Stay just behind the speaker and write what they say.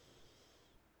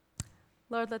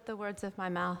Lord, let the words of my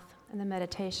mouth and the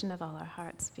meditation of all our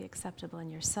hearts be acceptable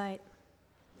in your sight,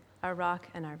 our rock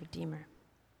and our Redeemer.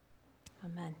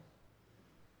 Amen.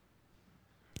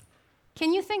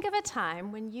 Can you think of a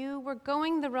time when you were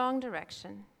going the wrong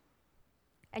direction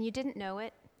and you didn't know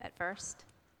it at first?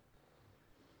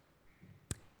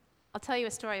 I'll tell you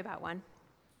a story about one.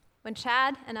 When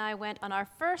Chad and I went on our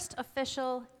first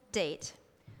official date,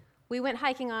 we went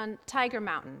hiking on Tiger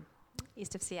Mountain,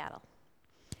 east of Seattle.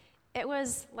 It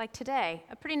was, like today,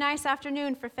 a pretty nice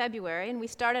afternoon for February, and we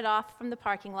started off from the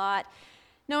parking lot,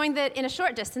 knowing that in a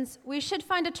short distance, we should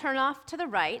find a turnoff to the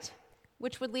right,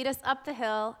 which would lead us up the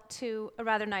hill to a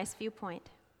rather nice viewpoint.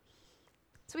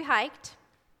 So we hiked,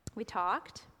 we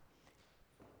talked,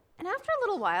 and after a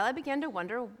little while, I began to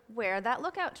wonder where that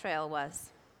lookout trail was.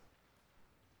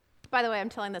 By the way, I'm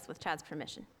telling this with Chad's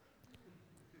permission.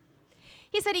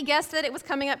 He said he guessed that it was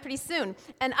coming up pretty soon,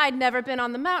 and I'd never been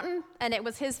on the mountain, and it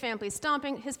was his family's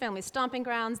stomping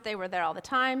grounds. They were there all the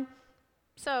time.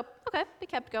 So, okay, we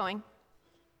kept going.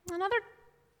 Another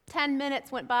 10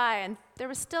 minutes went by, and there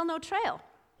was still no trail.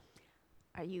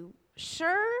 "Are you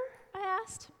sure?" I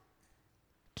asked.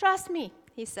 "Trust me,"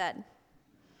 he said.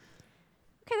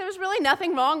 Okay, there was really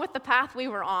nothing wrong with the path we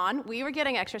were on. We were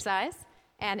getting exercise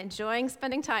and enjoying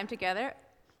spending time together,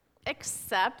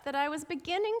 except that I was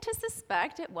beginning to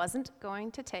suspect it wasn't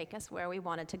going to take us where we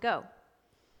wanted to go.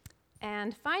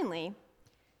 And finally,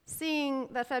 seeing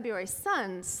the February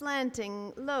sun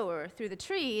slanting lower through the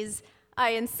trees, I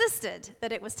insisted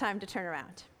that it was time to turn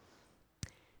around.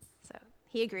 So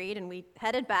he agreed, and we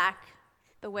headed back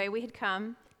the way we had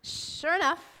come. Sure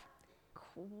enough,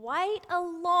 quite a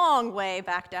long way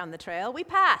back down the trail, we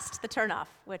passed the turnoff,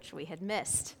 which we had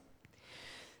missed.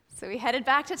 So we headed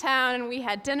back to town, and we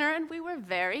had dinner, and we were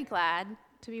very glad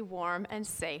to be warm and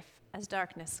safe as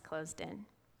darkness closed in.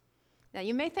 Now,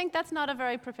 you may think that's not a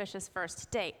very propitious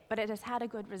first date, but it has had a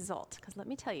good result, because let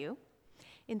me tell you,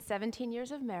 in 17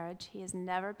 years of marriage, he has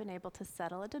never been able to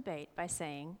settle a debate by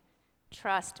saying,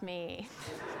 "Trust me."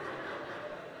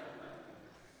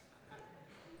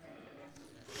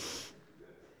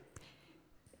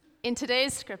 In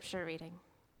today's scripture reading,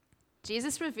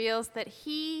 Jesus reveals that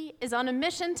he is on a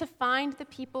mission to find the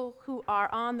people who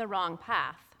are on the wrong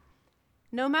path,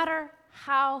 no matter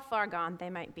how far gone they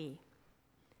might be.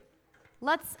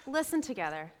 Let's listen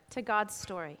together to God's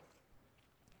story.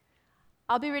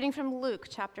 I'll be reading from Luke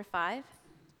chapter 5.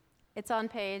 It's on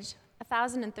page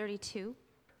 1032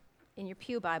 in your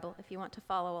Pew Bible if you want to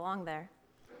follow along there.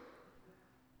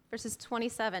 Verses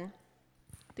 27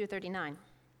 through 39.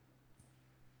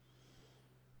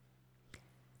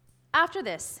 After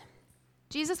this,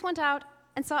 Jesus went out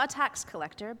and saw a tax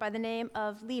collector by the name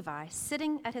of Levi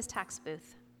sitting at his tax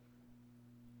booth.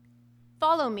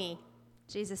 "Follow me,"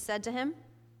 Jesus said to him.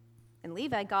 And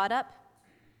Levi got up,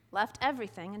 left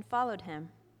everything, and followed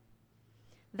him.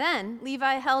 Then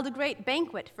Levi held a great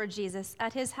banquet for Jesus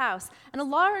at his house, and a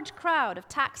large crowd of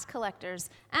tax collectors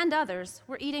and others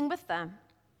were eating with them.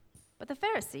 But the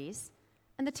Pharisees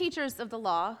and the teachers of the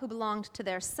law who belonged to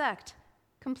their sect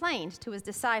complained to his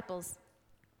disciples,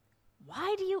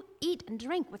 "Why do you eat and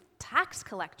drink with tax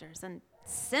collectors and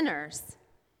sinners?"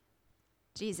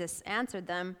 Jesus answered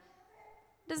them,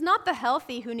 "It is not the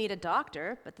healthy who need a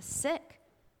doctor, but the sick.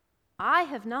 I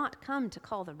have not come to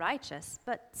call the righteous,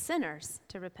 but sinners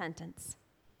to repentance."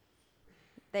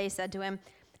 They said to him,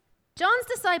 "John's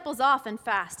disciples often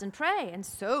fast and pray, and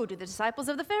so do the disciples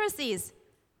of the Pharisees.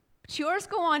 But yours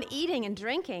go on eating and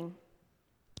drinking."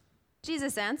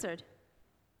 Jesus answered,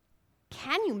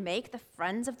 "Can you make the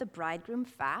friends of the bridegroom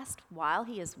fast while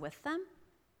he is with them?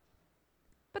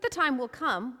 But the time will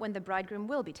come when the bridegroom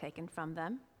will be taken from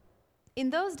them. In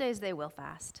those days they will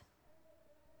fast."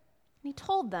 And he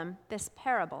told them this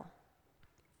parable.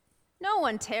 "No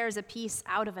one tears a piece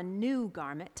out of a new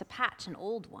garment to patch an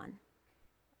old one.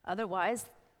 Otherwise,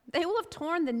 they will have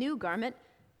torn the new garment,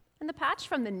 and the patch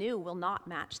from the new will not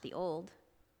match the old.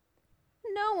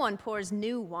 No one pours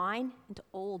new wine into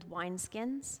old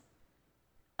wineskins.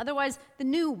 Otherwise, the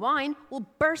new wine will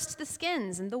burst the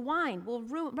skins, and the wine will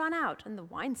run out, and the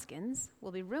wineskins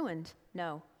will be ruined.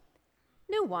 No,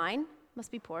 new wine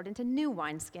must be poured into new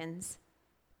wineskins.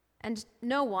 And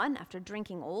no one, after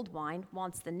drinking old wine,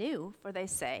 wants the new, for they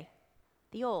say,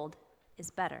 'The old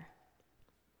is better.'"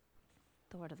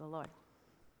 The word of the Lord.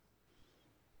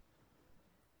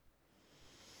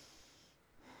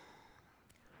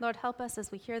 Lord, help us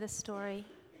as we hear this story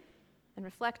and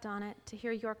reflect on it to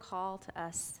hear your call to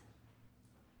us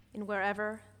in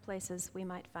wherever places we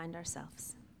might find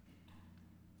ourselves.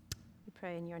 We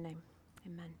pray in your name.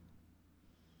 Amen.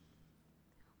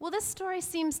 Well, this story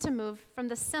seems to move from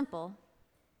the simple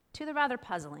to the rather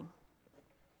puzzling.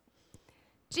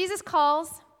 Jesus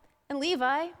calls, and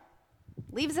Levi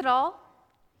leaves it all,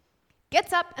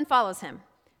 gets up and follows him.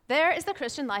 There is the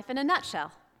Christian life in a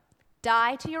nutshell.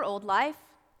 Die to your old life,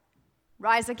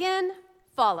 rise again,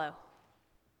 follow.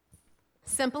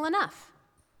 Simple enough.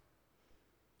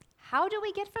 How do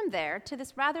we get from there to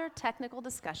this rather technical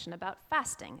discussion about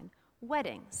fasting and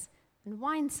weddings and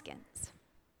wineskins?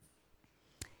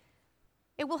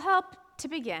 It will help to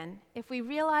begin if we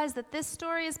realize that this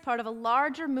story is part of a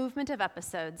larger movement of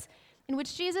episodes in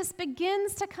which Jesus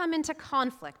begins to come into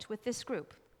conflict with this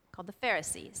group called the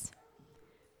Pharisees.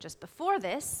 Just before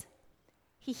this,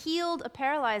 he healed a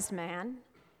paralyzed man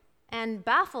and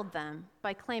baffled them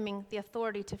by claiming the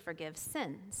authority to forgive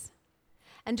sins.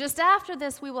 And just after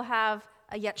this, we will have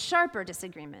a yet sharper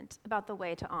disagreement about the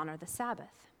way to honor the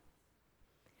Sabbath.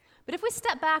 But if we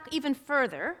step back even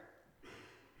further,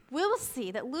 we will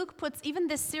see that Luke puts even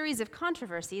this series of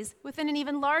controversies within an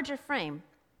even larger frame,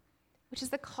 which is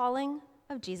the calling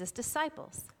of Jesus'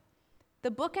 disciples.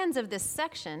 The bookends of this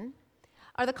section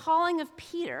are the calling of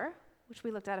Peter, which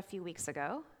we looked at a few weeks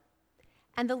ago,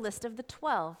 and the list of the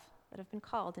 12 that have been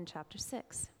called in chapter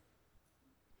 6.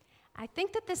 I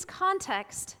think that this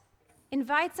context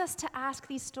invites us to ask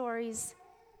these stories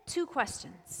two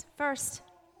questions. First,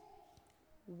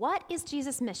 what is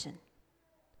Jesus' mission?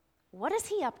 What is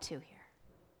he up to here?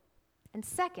 And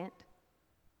second,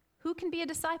 who can be a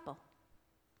disciple?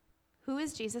 Who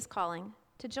is Jesus calling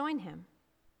to join him?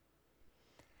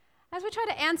 As we try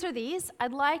to answer these,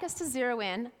 I'd like us to zero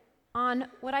in on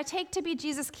what I take to be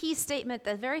Jesus' key statement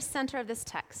at the very center of this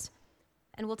text,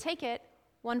 and we'll take it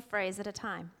one phrase at a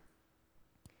time.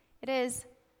 It is,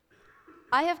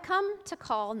 I have come to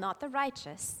call not the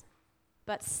righteous,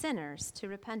 but sinners to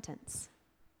repentance.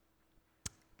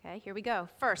 Okay, here we go.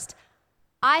 First,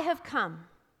 I have come.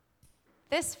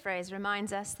 This phrase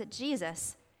reminds us that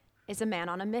Jesus is a man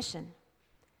on a mission.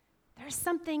 There's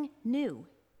something new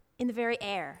in the very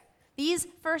air. These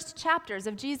first chapters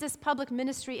of Jesus' public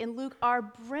ministry in Luke are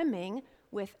brimming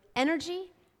with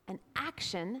energy and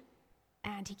action,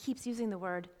 and he keeps using the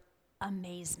word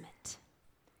amazement.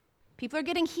 People are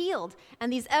getting healed,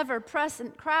 and these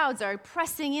ever-present crowds are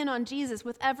pressing in on Jesus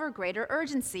with ever greater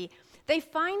urgency. They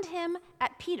find him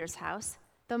at Peter's house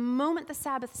the moment the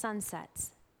Sabbath sun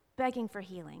sets, begging for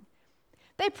healing.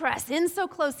 They press in so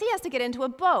close he has to get into a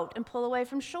boat and pull away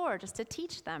from shore just to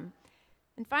teach them.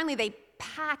 And finally, they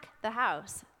pack the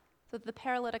house so that the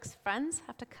paralytic's friends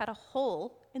have to cut a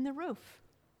hole in the roof.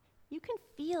 You can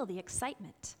feel the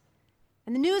excitement.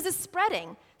 And the news is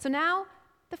spreading. So now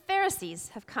the Pharisees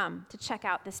have come to check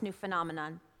out this new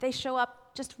phenomenon. They show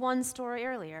up just one story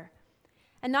earlier.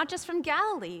 And not just from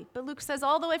Galilee, but Luke says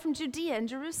all the way from Judea and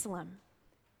Jerusalem.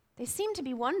 They seem to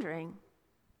be wondering,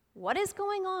 what is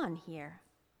going on here?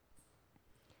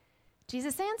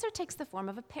 Jesus' answer takes the form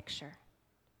of a picture.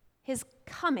 His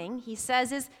coming, he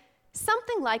says, is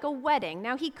something like a wedding.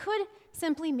 Now, he could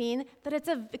simply mean that it's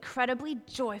an incredibly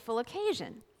joyful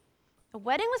occasion. A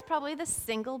wedding was probably the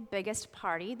single biggest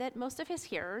party that most of his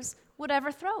hearers would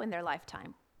ever throw in their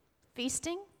lifetime.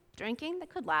 Feasting, drinking that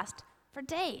could last for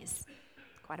days.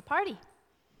 Quite a party.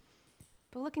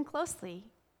 But looking closely,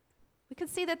 we could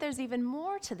see that there's even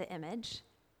more to the image.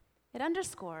 It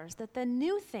underscores that the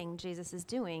new thing Jesus is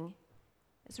doing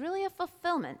is really a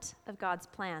fulfillment of God's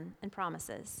plan and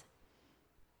promises.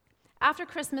 After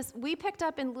Christmas, we picked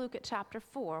up in Luke at chapter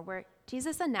 4, where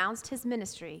Jesus announced his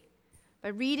ministry by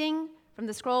reading from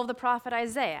the scroll of the prophet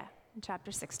Isaiah in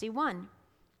chapter 61.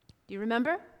 Do you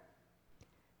remember?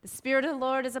 The Spirit of the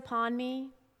Lord is upon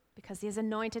me, because he has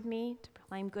anointed me to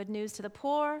proclaim good news to the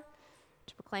poor,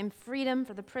 to proclaim freedom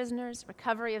for the prisoners,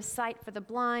 recovery of sight for the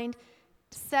blind,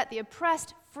 to set the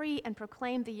oppressed free and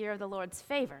proclaim the year of the Lord's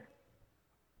favor.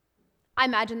 I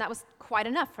imagine that was quite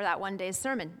enough for that one day's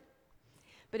sermon.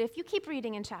 But if you keep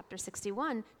reading in chapter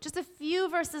 61, just a few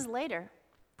verses later,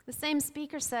 the same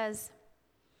speaker says,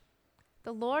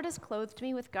 "The Lord has clothed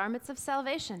me with garments of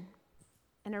salvation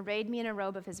and arrayed me in a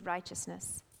robe of his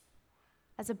righteousness.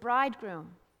 As a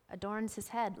bridegroom adorns his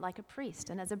head like a priest,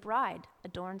 and as a bride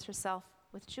adorns herself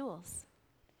with jewels."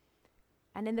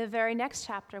 And in the very next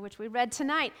chapter, which we read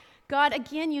tonight, God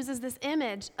again uses this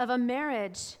image of a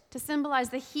marriage to symbolize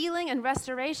the healing and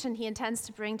restoration he intends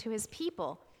to bring to his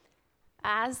people.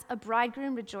 As a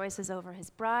bridegroom rejoices over his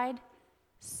bride,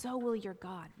 so will your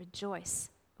God rejoice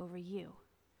over you.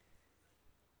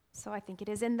 So I think it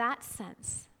is in that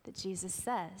sense that Jesus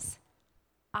says,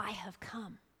 I have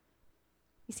come.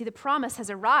 You see, the promise has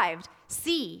arrived.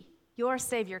 See, your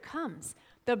Savior comes.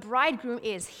 The bridegroom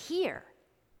is here.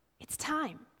 It's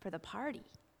time for the party.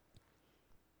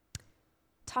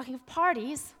 Talking of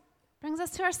parties, Brings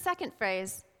us to our second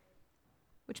phrase,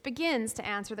 which begins to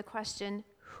answer the question,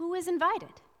 who is invited?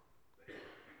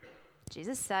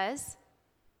 Jesus says,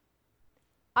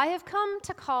 I have come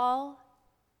to call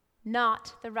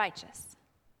not the righteous.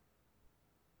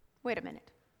 Wait a minute.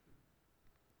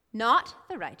 Not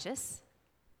the righteous?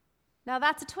 Now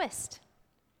that's a twist.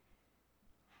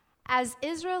 As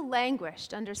Israel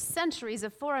languished under centuries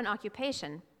of foreign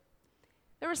occupation,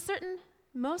 there were certain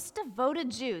most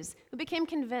devoted Jews who became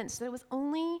convinced that it was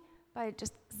only by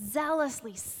just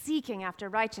zealously seeking after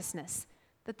righteousness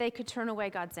that they could turn away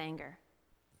God's anger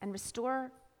and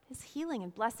restore his healing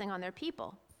and blessing on their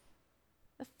people.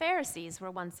 The Pharisees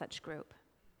were one such group.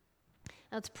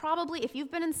 Now it's probably, if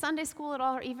you've been in Sunday school at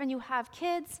all, or even you have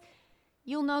kids,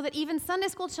 you'll know that even Sunday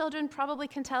school children probably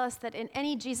can tell us that in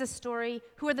any Jesus story,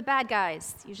 who are the bad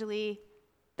guys? Usually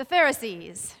the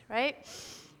Pharisees, right?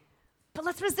 But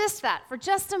let's resist that for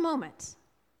just a moment.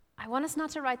 I want us not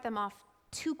to write them off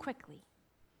too quickly.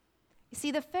 You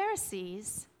see, the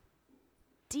Pharisees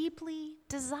deeply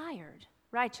desired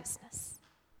righteousness.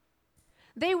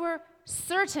 They were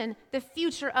certain the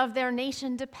future of their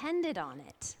nation depended on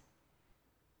it.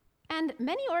 And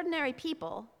many ordinary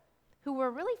people who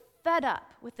were really fed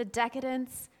up with the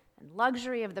decadence and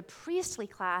luxury of the priestly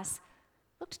class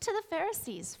looked to the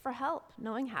Pharisees for help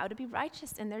knowing how to be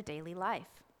righteous in their daily life.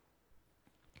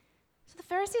 So the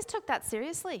Pharisees took that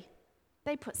seriously.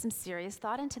 They put some serious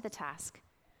thought into the task.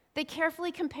 They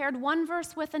carefully compared one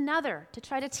verse with another to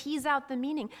try to tease out the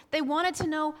meaning. They wanted to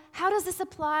know, how does this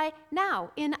apply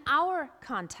now in our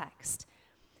context?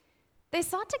 They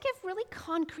sought to give really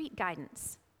concrete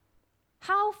guidance.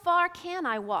 How far can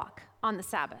I walk on the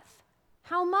Sabbath?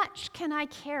 How much can I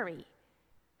carry?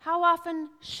 How often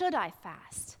should I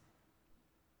fast?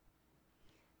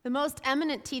 The most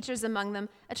eminent teachers among them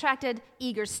attracted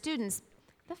eager students.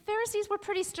 The Pharisees were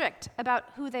pretty strict about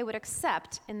who they would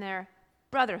accept in their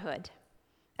brotherhood.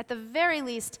 At the very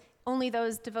least, only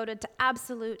those devoted to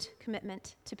absolute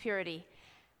commitment to purity.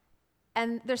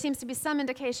 And there seems to be some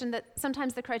indication that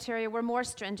sometimes the criteria were more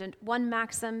stringent. One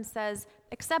maxim says,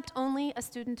 accept only a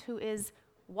student who is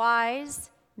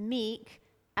wise, meek,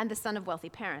 and the son of wealthy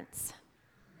parents.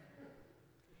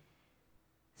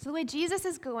 So the way Jesus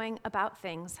is going about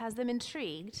things has them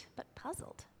intrigued, but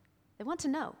puzzled. They want to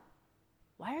know,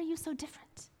 why are you so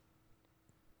different?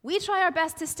 We try our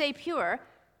best to stay pure,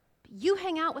 but you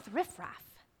hang out with riffraff.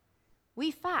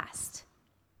 We fast.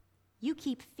 You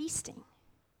keep feasting.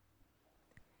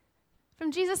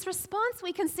 From Jesus' response,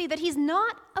 we can see that he's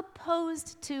not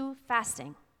opposed to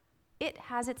fasting. It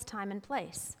has its time and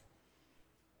place.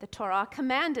 The Torah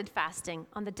commanded fasting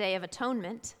on the Day of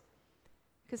Atonement,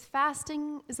 because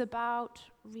fasting is about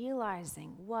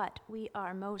realizing what we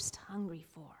are most hungry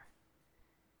for.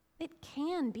 It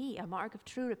can be a mark of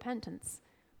true repentance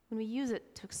when we use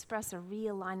it to express a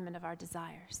realignment of our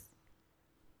desires.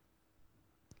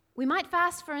 We might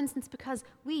fast, for instance, because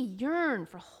we yearn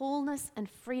for wholeness and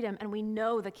freedom, and we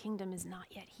know the kingdom is not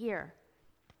yet here.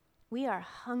 We are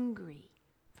hungry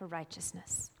for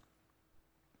righteousness.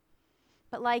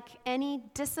 But like any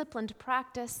disciplined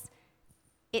practice,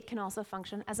 it can also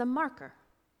function as a marker,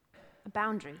 a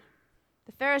boundary.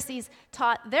 The Pharisees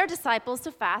taught their disciples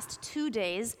to fast 2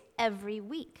 days every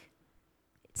week.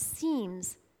 It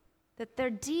seems that their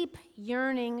deep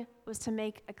yearning was to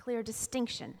make a clear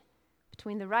distinction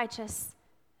between the righteous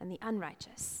and the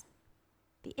unrighteous,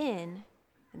 the in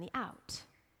and the out.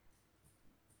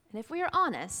 And if we are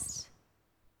honest,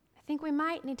 I think we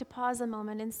might need to pause a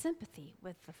moment in sympathy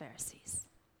with the Pharisees.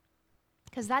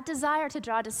 Because that desire to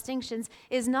draw distinctions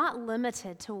is not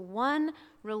limited to one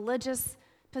religious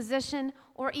position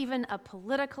or even a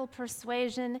political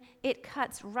persuasion. It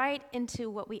cuts right into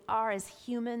what we are as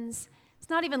humans. It's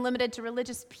not even limited to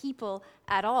religious people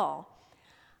at all.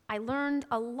 I learned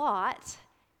a lot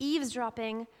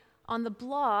eavesdropping on the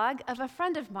blog of a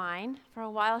friend of mine. For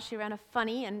a while, she ran a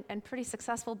funny and pretty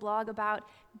successful blog about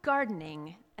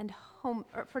gardening and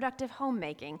productive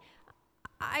homemaking.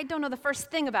 I don't know the first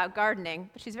thing about gardening,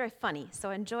 but she's very funny, so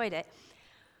I enjoyed it.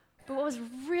 But what was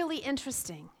really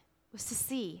interesting was to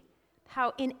see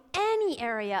how in any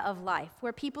area of life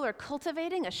where people are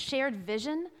cultivating a shared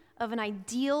vision of an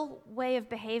ideal way of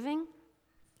behaving,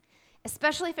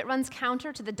 especially if it runs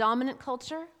counter to the dominant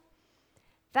culture,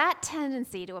 that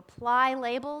tendency to apply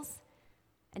labels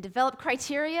and develop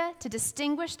criteria to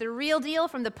distinguish the real deal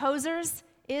from the posers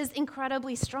is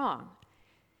incredibly strong.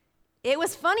 It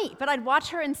was funny, but I'd watch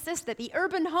her insist that the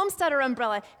urban homesteader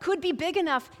umbrella could be big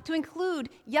enough to include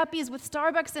yuppies with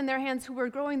Starbucks in their hands who were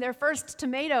growing their first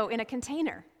tomato in a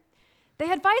container. They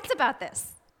had fights about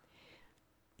this.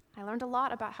 I learned a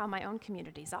lot about how my own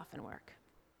communities often work.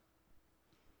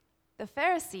 The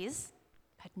Pharisees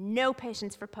had no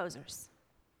patience for posers.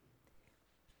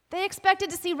 They expected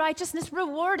to see righteousness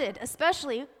rewarded,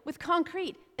 especially with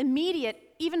concrete, immediate,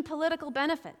 even political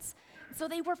benefits. So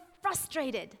they were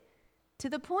frustrated to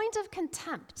the point of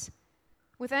contempt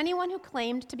with anyone who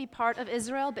claimed to be part of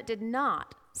Israel but did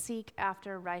not seek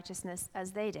after righteousness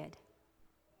as they did.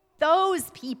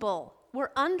 Those people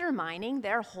were undermining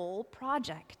their whole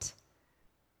project.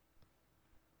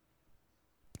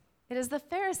 It is the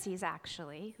Pharisees,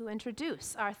 actually, who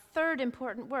introduce our third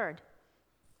important word: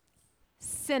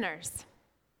 sinners.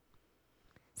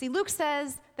 See, Luke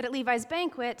says that at Levi's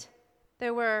banquet,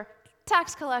 there were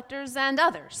tax collectors and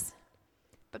others.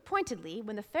 But pointedly,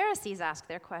 when the Pharisees ask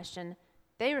their question,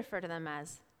 they refer to them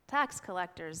as tax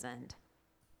collectors and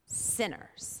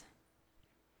sinners.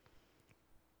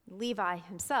 Levi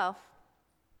himself,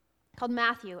 called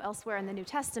Matthew elsewhere in the New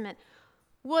Testament,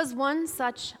 was one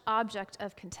such object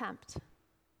of contempt.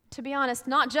 To be honest,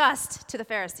 not just to the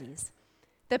Pharisees.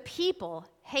 The people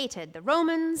hated the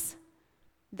Romans,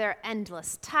 their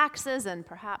endless taxes, and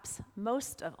perhaps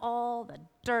most of all, the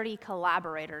dirty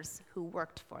collaborators who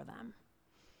worked for them.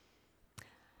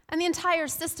 And the entire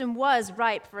system was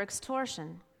ripe for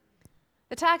extortion.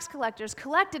 The tax collectors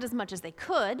collected as much as they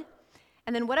could,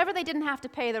 and then whatever they didn't have to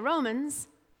pay the Romans,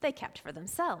 they kept for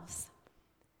themselves.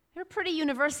 They were pretty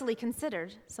universally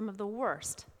considered some of the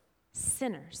worst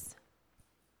sinners.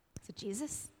 So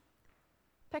Jesus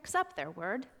picks up their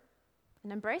word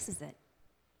and embraces it.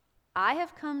 I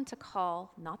have come to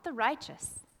call not the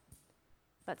righteous,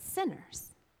 but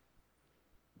sinners.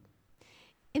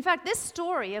 In fact, this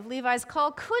story of Levi's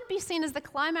call could be seen as the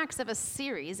climax of a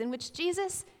series in which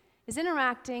Jesus is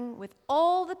interacting with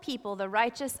all the people the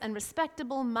righteous and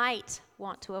respectable might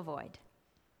want to avoid.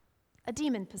 A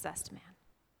demon-possessed man,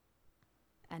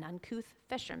 an uncouth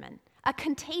fisherman, a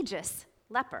contagious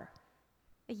leper,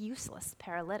 a useless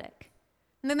paralytic,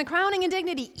 and then the crowning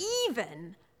indignity,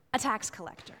 even a tax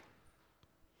collector.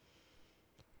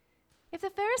 If the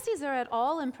Pharisees are at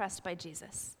all impressed by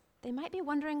Jesus, they might be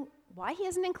wondering why he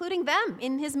isn't including them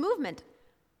in his movement.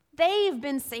 They've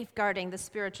been safeguarding the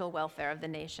spiritual welfare of the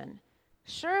nation.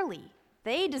 Surely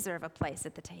they deserve a place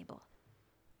at the table.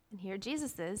 And here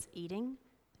Jesus is eating,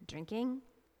 drinking,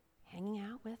 hanging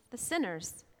out with the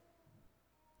sinners.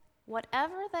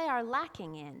 Whatever they are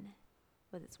lacking in,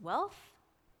 whether it's wealth,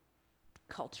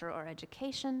 culture or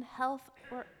education, health,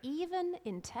 or even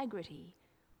integrity,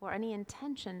 or any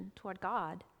intention toward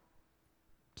God,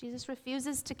 Jesus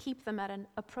refuses to keep them at an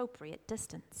appropriate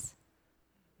distance.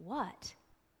 What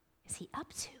is he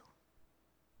up to?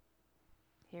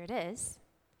 Here it is.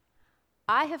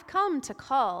 I have come to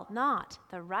call not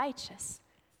the righteous,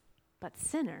 but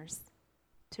sinners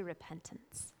to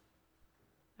repentance.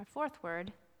 Our fourth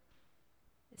word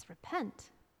is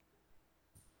repent.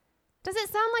 Does it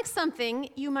sound like something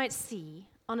you might see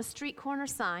on a street corner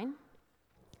sign,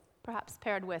 perhaps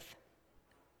paired with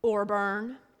or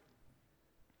burn?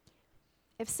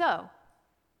 If so,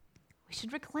 we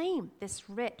should reclaim this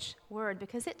rich word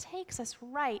because it takes us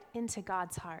right into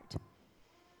God's heart.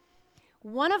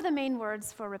 One of the main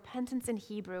words for repentance in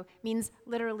Hebrew means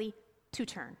literally to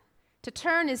turn. To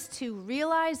turn is to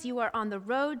realize you are on the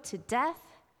road to death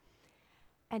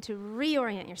and to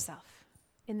reorient yourself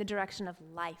in the direction of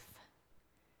life.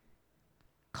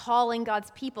 Calling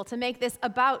God's people to make this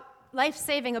about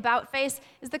life-saving about face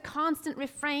is the constant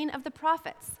refrain of the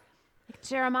prophets, like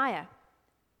Jeremiah.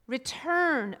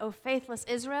 Return, O faithless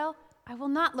Israel. I will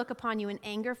not look upon you in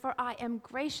anger, for I am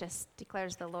gracious,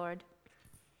 declares the Lord.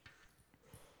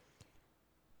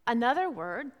 Another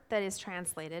word that is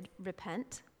translated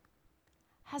repent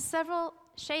has several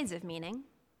shades of meaning.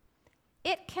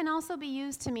 It can also be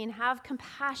used to mean have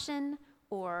compassion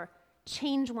or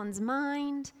change one's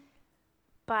mind,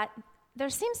 but there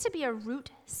seems to be a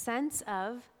root sense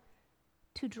of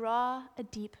to draw a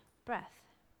deep breath.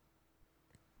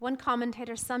 One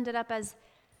commentator summed it up as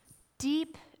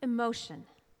deep emotion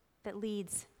that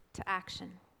leads to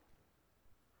action.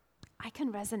 I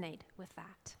can resonate with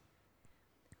that.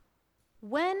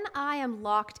 When I am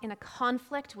locked in a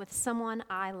conflict with someone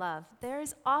I love, there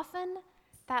is often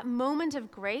that moment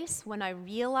of grace when I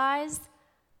realize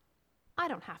I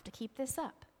don't have to keep this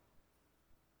up.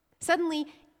 Suddenly,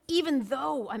 even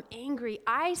though I'm angry,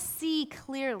 I see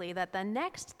clearly that the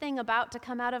next thing about to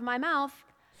come out of my mouth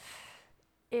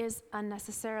is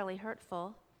unnecessarily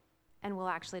hurtful and will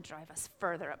actually drive us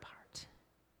further apart.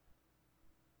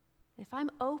 If I'm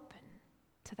open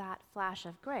to that flash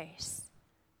of grace,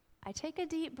 I take a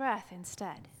deep breath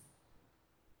instead.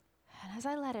 And as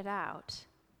I let it out,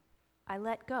 I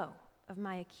let go of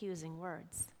my accusing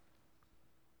words.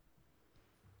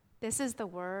 This is the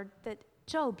word that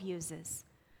Job uses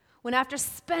when, after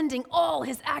spending all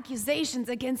his accusations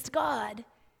against God,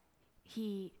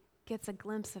 he gets a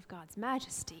glimpse of God's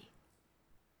majesty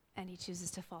and he chooses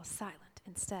to fall silent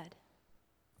instead.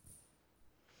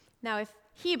 Now, if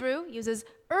Hebrew uses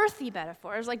earthy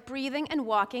metaphors like breathing and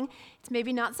walking, it's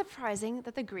maybe not surprising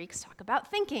that the Greeks talk about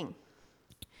thinking.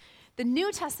 The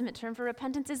New Testament term for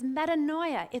repentance is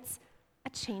metanoia. It's a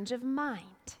change of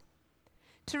mind.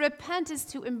 To repent is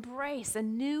to embrace a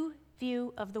new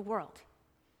view of the world,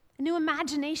 a new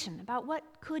imagination about what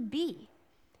could be.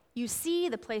 You see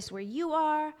the place where you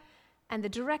are and the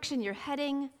direction you're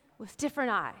heading with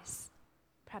different eyes.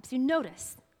 Perhaps you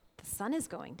notice the sun is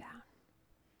going down.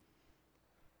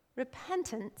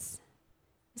 Repentance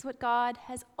is what God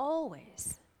has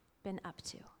always been up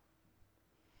to.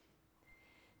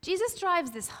 Jesus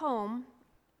drives this home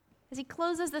as he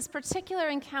closes this particular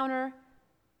encounter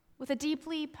with a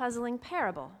deeply puzzling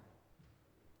parable,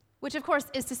 which of course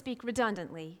is to speak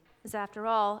redundantly, as after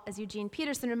all, as Eugene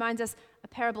Peterson reminds us, a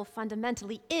parable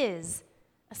fundamentally is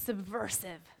a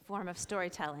subversive form of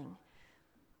storytelling,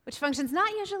 which functions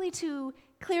not usually to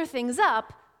clear things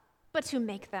up, but to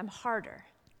make them harder.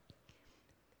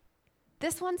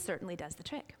 This one certainly does the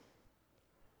trick.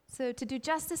 So to do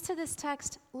justice to this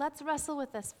text, let's wrestle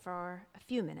with this for a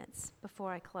few minutes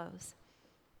before I close.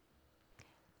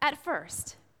 At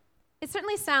first, it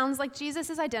certainly sounds like Jesus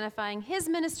is identifying his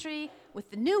ministry with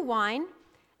the new wine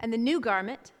and the new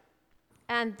garment,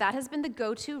 and that has been the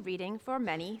go-to reading for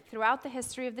many throughout the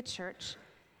history of the church.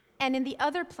 And in the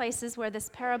other places where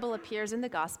this parable appears in the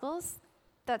Gospels,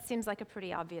 that seems like a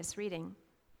pretty obvious reading.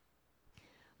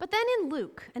 But then in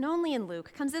Luke, and only in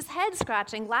Luke, comes this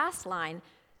head-scratching last line,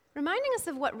 reminding us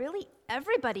of what really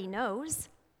everybody knows.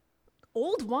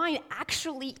 Old wine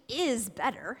actually is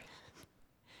better.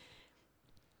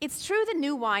 It's true that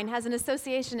new wine has an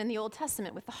association in the Old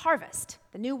Testament with the harvest.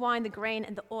 The new wine, the grain,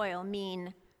 and the oil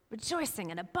mean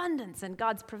rejoicing and abundance and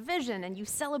God's provision, and you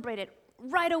celebrate it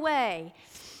right away.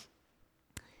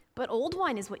 But old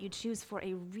wine is what you choose for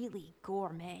a really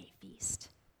gourmet feast.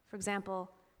 For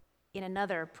example, in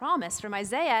another promise from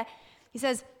Isaiah, he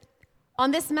says,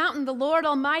 "On this mountain the Lord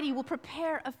Almighty will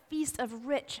prepare a feast of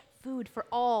rich food for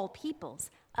all peoples,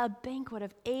 a banquet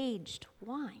of aged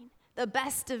wine, the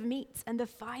best of meats and the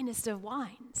finest of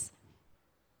wines."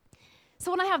 So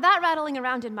when I have that rattling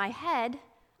around in my head,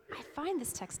 I find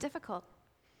this text difficult.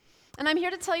 And I'm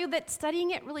here to tell you that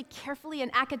studying it really carefully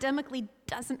and academically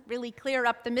doesn't really clear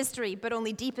up the mystery, but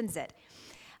only deepens it.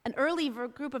 An early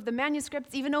group of the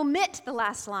manuscripts even omit the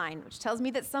last line, which tells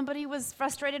me that somebody was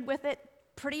frustrated with it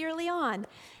pretty early on,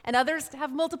 and others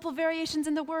have multiple variations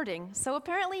in the wording. So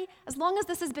apparently, as long as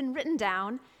this has been written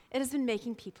down, it has been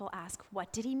making people ask,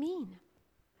 what did he mean?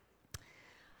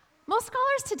 Most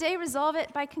scholars today resolve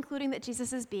it by concluding that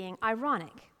Jesus is being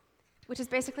ironic, which is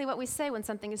basically what we say when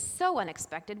something is so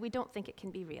unexpected we don't think it can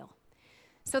be real.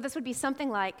 So this would be something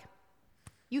like,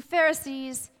 "You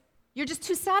Pharisees, you're just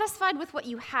too satisfied with what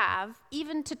you have,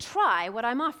 even to try what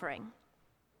I'm offering."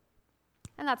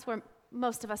 And that's where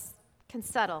most of us can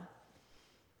settle.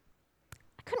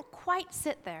 I couldn't quite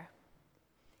sit there.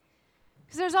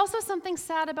 Because there's also something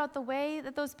sad about the way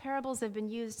that those parables have been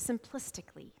used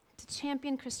simplistically to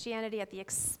champion Christianity at the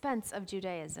expense of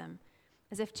Judaism,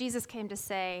 as if Jesus came to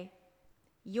say,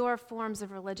 "Your forms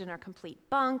of religion are complete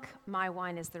bunk, my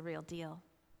wine is the real deal."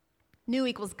 New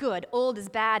equals good, old is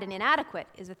bad and inadequate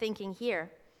is the thinking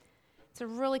here. It's a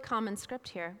really common script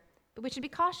here, but we should be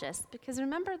cautious because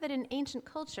remember that in ancient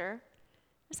culture,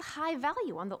 there's a high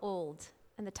value on the old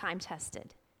and the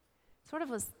time-tested. Sort of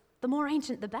was the more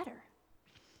ancient, the better.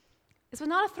 This was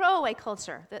not a throwaway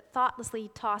culture that thoughtlessly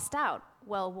tossed out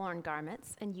well-worn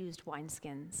garments and used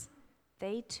wineskins.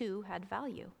 They too had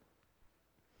value.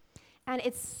 And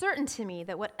it's certain to me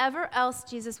that whatever else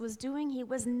Jesus was doing, he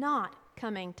was not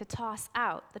coming to toss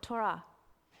out the Torah.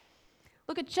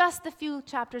 Look at just the few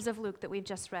chapters of Luke that we've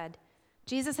just read.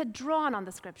 Jesus had drawn on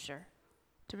the scripture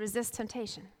to resist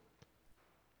temptation.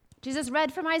 Jesus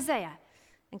read from Isaiah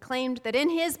and claimed that in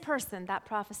his person that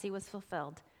prophecy was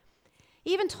fulfilled.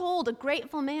 He even told a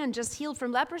grateful man just healed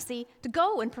from leprosy to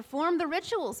go and perform the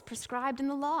rituals prescribed in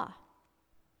the law.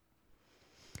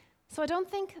 So I don't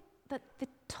think that the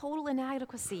total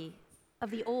inadequacy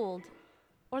of the old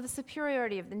or the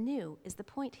superiority of the new is the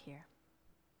point here.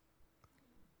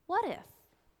 What if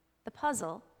the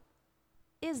puzzle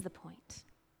is the point?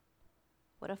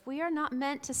 What if we are not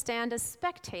meant to stand as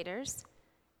spectators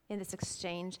in this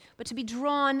exchange, but to be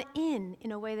drawn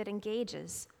in a way that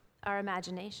engages our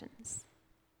imaginations?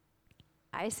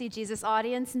 I see Jesus'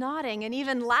 audience nodding and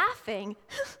even laughing.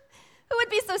 Who would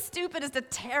be so stupid as to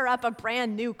tear up a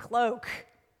brand new cloak?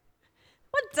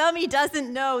 What dummy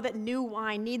doesn't know that new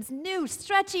wine needs new,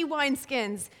 stretchy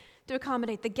wineskins to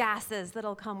accommodate the gases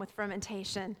that'll come with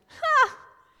fermentation? Ha!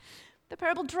 The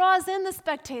parable draws in the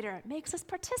spectator, makes us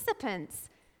participants,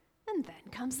 and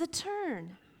then comes the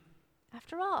turn.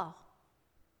 After all,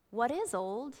 what is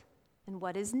old and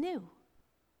what is new?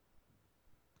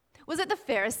 Was it the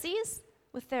Pharisees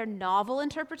with their novel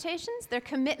interpretations, their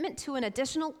commitment to an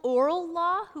additional oral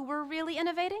law, who were really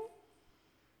innovating?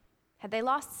 Had they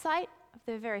lost sight of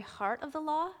the very heart of the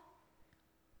law?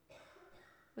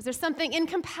 Was there something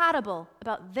incompatible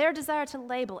about their desire to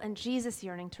label and Jesus'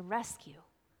 yearning to rescue?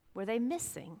 Were they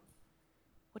missing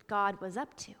what God was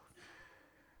up to?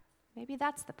 Maybe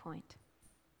that's the point.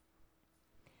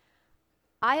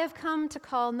 I have come to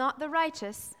call not the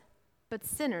righteous, but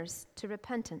sinners to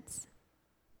repentance.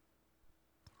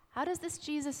 How does this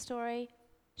Jesus story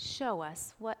show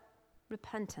us what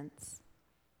repentance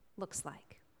looks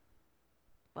like?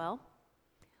 Well,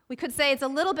 we could say it's a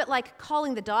little bit like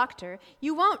calling the doctor.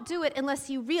 You won't do it unless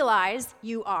you realize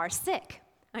you are sick.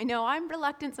 I know I'm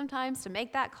reluctant sometimes to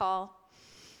make that call.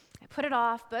 I put it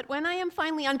off, but when I am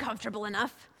finally uncomfortable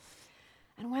enough,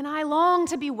 and when I long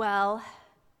to be well,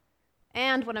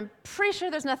 and when I'm pretty sure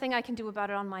there's nothing I can do about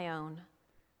it on my own,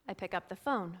 I pick up the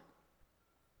phone.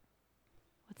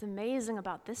 What's amazing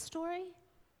about this story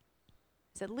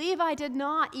is that Levi did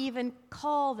not even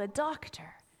call the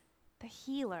doctor. The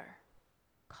healer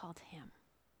called him.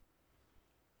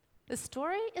 The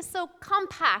story is so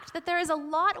compact that there is a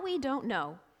lot we don't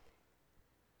know.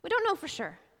 We don't know for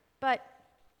sure, but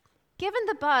given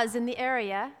the buzz in the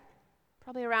area,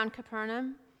 probably around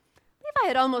Capernaum, Levi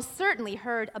had almost certainly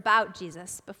heard about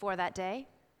Jesus before that day.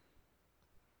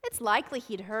 It's likely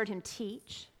he'd heard him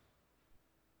teach.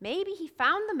 Maybe he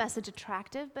found the message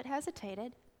attractive but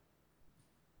hesitated.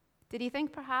 Did he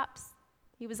think perhaps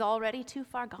he was already too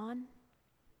far gone,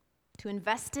 too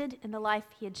invested in the life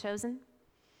he had chosen,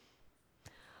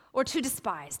 or too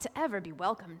despised to ever be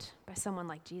welcomed by someone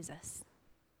like Jesus?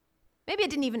 Maybe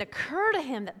it didn't even occur to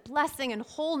him that blessing and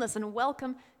wholeness and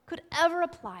welcome could ever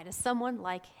apply to someone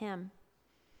like him.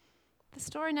 The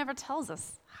story never tells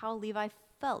us how Levi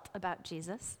felt about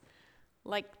Jesus.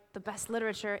 Like the best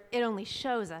literature, it only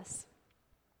shows us.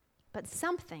 But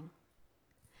something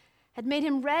had made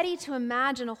him ready to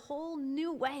imagine a whole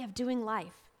new way of doing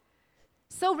life.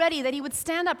 So ready that he would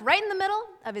stand up right in the middle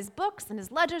of his books and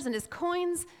his ledgers and his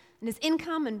coins and his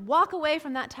income and walk away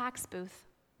from that tax booth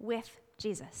with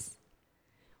Jesus.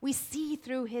 We see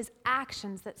through his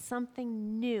actions that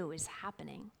something new is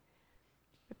happening.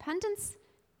 Repentance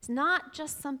is not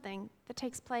just something that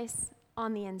takes place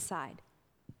on the inside.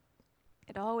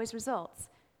 It always results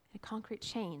in a concrete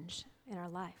change in our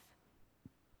life.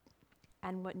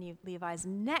 And what Levi's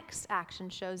next action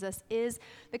shows us is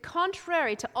the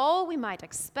contrary to all we might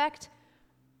expect.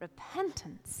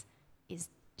 Repentance is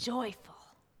joyful.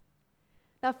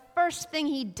 The first thing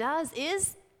he does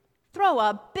is throw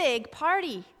a big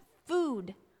party.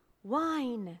 Food,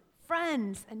 wine,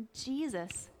 friends, and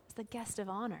Jesus is the guest of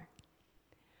honor.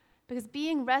 Because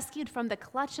being rescued from the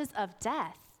clutches of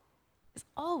death is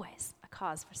always a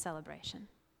cause for celebration.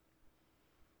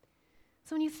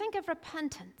 So when you think of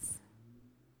repentance,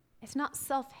 it's not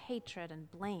self-hatred and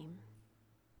blame.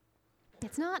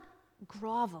 It's not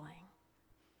groveling.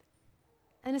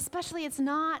 And especially it's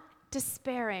not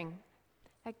despairing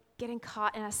at getting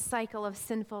caught in a cycle of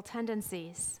sinful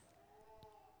tendencies.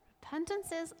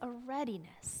 Repentance is a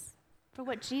readiness for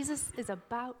what Jesus is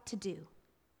about to do.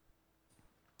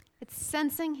 It's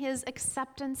sensing his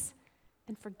acceptance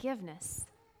and forgiveness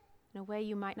in a way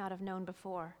you might not have known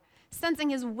before. Sensing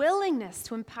his willingness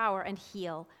to empower and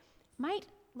heal might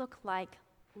look like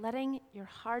letting your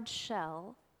hard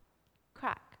shell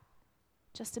crack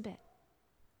just a bit,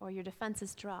 or your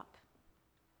defenses drop.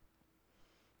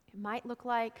 It might look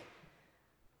like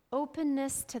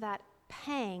openness to that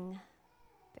pang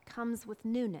that comes with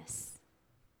newness,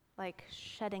 like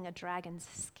shedding a dragon's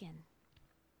skin.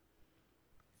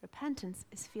 Repentance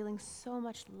is feeling so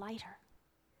much lighter,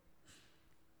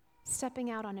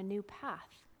 stepping out on a new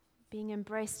path, being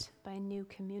embraced by a new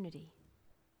community.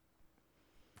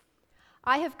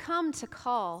 I have come to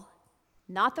call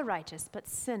not the righteous, but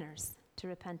sinners to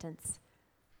repentance.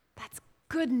 That's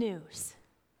good news.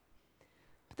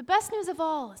 But the best news of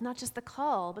all is not just the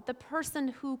call, but the person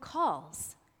who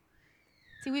calls.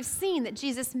 See, we've seen that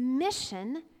Jesus'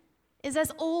 mission is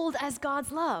as old as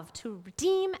God's love, to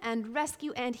redeem and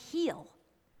rescue and heal.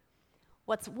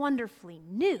 What's wonderfully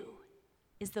new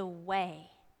is the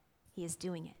way he is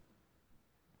doing it.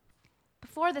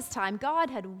 Before this time, God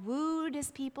had wooed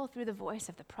his people through the voice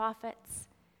of the prophets,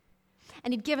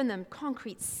 and he'd given them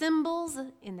concrete symbols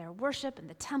in their worship in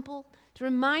the temple to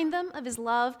remind them of his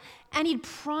love, and he'd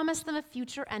promised them a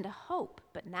future and a hope.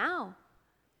 But now,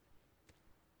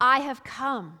 I have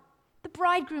come. The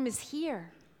bridegroom is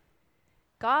here.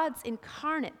 God's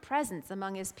incarnate presence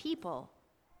among his people,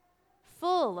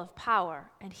 full of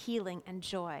power and healing and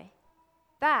joy.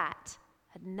 That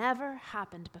had never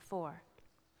happened before.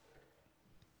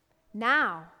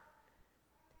 Now,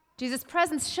 Jesus'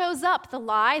 presence shows up the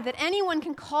lie that anyone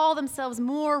can call themselves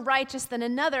more righteous than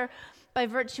another by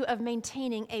virtue of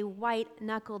maintaining a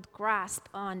white-knuckled grasp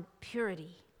on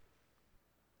purity.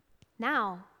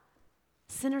 Now,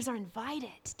 sinners are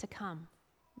invited to come,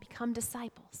 become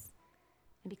disciples,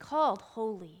 and be called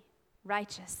holy,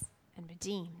 righteous, and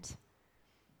redeemed.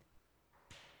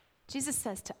 Jesus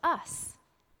says to us,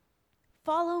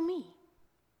 "Follow me."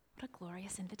 What a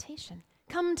glorious invitation.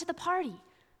 Come to the party.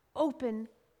 Open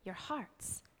your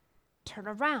hearts. Turn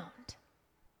around.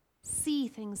 See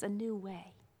things a new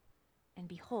way, and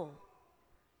be whole.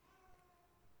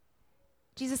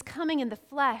 Jesus, coming in the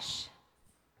flesh,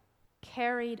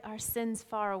 carried our sins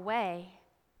far away.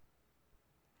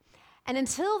 And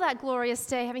until that glorious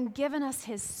day, having given us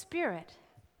his Spirit,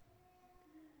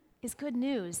 is good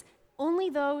news. Only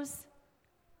those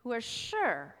who are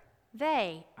sure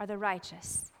they are the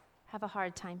righteous have a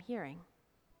hard time hearing.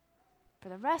 For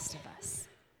the rest of us,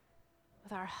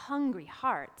 with our hungry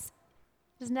hearts,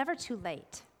 it is never too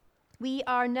late. We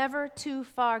are never too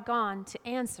far gone to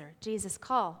answer Jesus'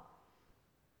 call.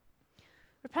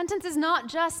 Repentance is not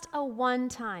just a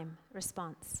one-time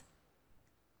response.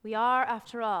 We are,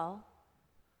 after all,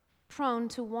 prone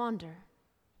to wander.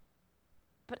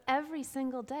 But every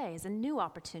single day is a new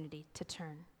opportunity to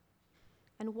turn.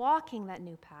 And walking that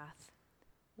new path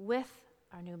with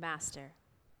our new master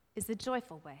is the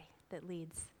joyful way that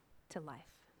leads to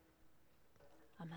life.